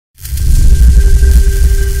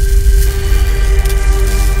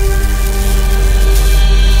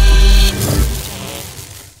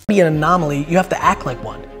be an anomaly, you have to act like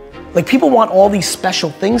one. Like, people want all these special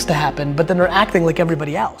things to happen, but then they're acting like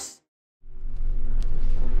everybody else.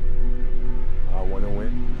 I want to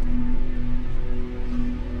win.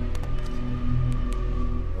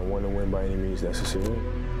 I want to win by any means necessary.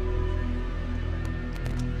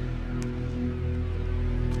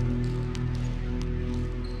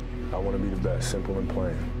 I want to be the best, simple and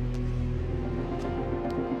plain.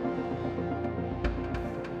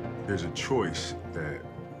 There's a choice that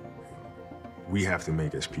we have to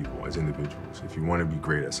make as people, as individuals. If you want to be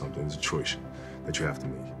great at something, there's a choice that you have to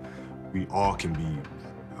make. We all can be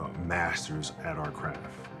masters at our craft,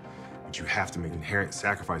 but you have to make inherent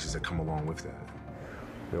sacrifices that come along with that.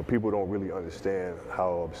 You know, people don't really understand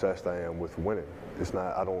how obsessed I am with winning. It's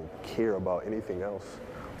not, I don't care about anything else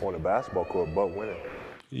on the basketball court but winning.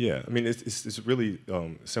 Yeah, I mean, it's really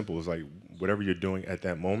simple. It's like whatever you're doing at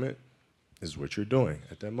that moment is what you're doing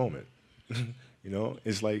at that moment. You know,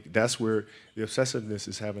 it's like that's where the obsessiveness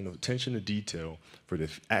is having the attention to detail for the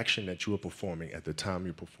action that you are performing at the time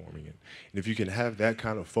you're performing it. And if you can have that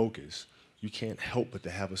kind of focus, you can't help but to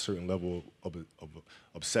have a certain level of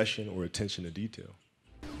obsession or attention to detail.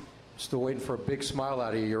 Still waiting for a big smile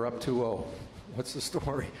out of you. You're up 2-0. What's the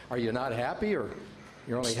story? Are you not happy, or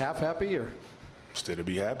you're only half happy, or? Still to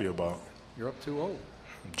be happy about. You're up 2-0.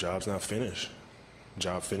 Job's not finished.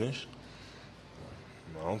 Job finished?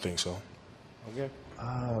 I don't think so. Okay.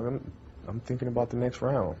 I'm thinking about the next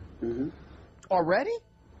round. Mm-hmm. Already?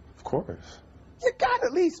 Of course. You got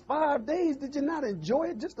at least 5 days. Did you not enjoy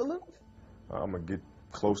it just a little? I'm going to get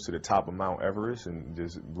close to the top of Mount Everest and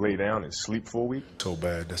just lay down and sleep for a week. So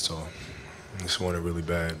bad, that's all. I just want it really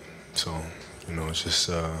bad. So, you know, it's just,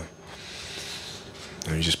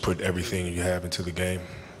 you just put everything you have into the game,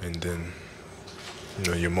 and then, you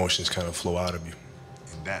know, your emotions kind of flow out of you.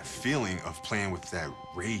 And that feeling of playing with that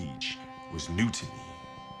rage was new to me,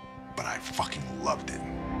 but I fucking loved it.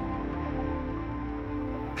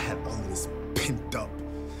 I had all of this pent up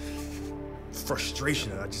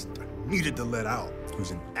frustration that I needed to let out. It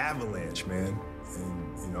was an avalanche, man.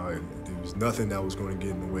 And, you know, there was nothing that was going to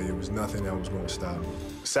get in the way. There was nothing that was going to stop me.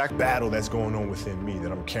 Sack battle that's going on within me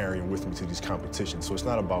that I'm carrying with me to these competitions. So it's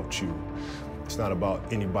not about you. It's not about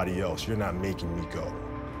anybody else. You're not making me go.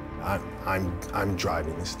 I'm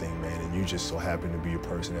driving this thing, man, and you just so happen to be a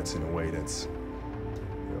person that's in a way that's,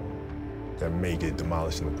 you know, that may get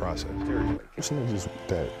demolished in the process. It's not just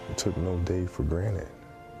that it took no day for granted.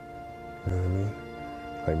 You know what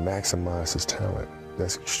I mean? Like, maximize his talent.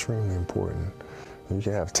 That's extremely important. And you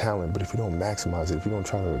can have talent, but if you don't maximize it, if you don't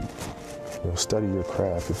try to, you know, study your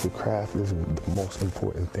craft, if your craft isn't the most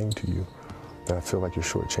important thing to you, then I feel like you're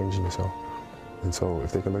shortchanging yourself. And so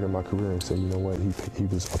if they can look at my career and say, you know what, he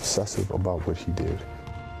was obsessive about what he did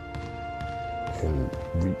and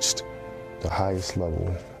reached the highest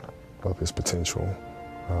level of his potential,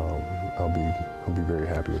 I'll be very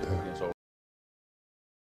happy with that.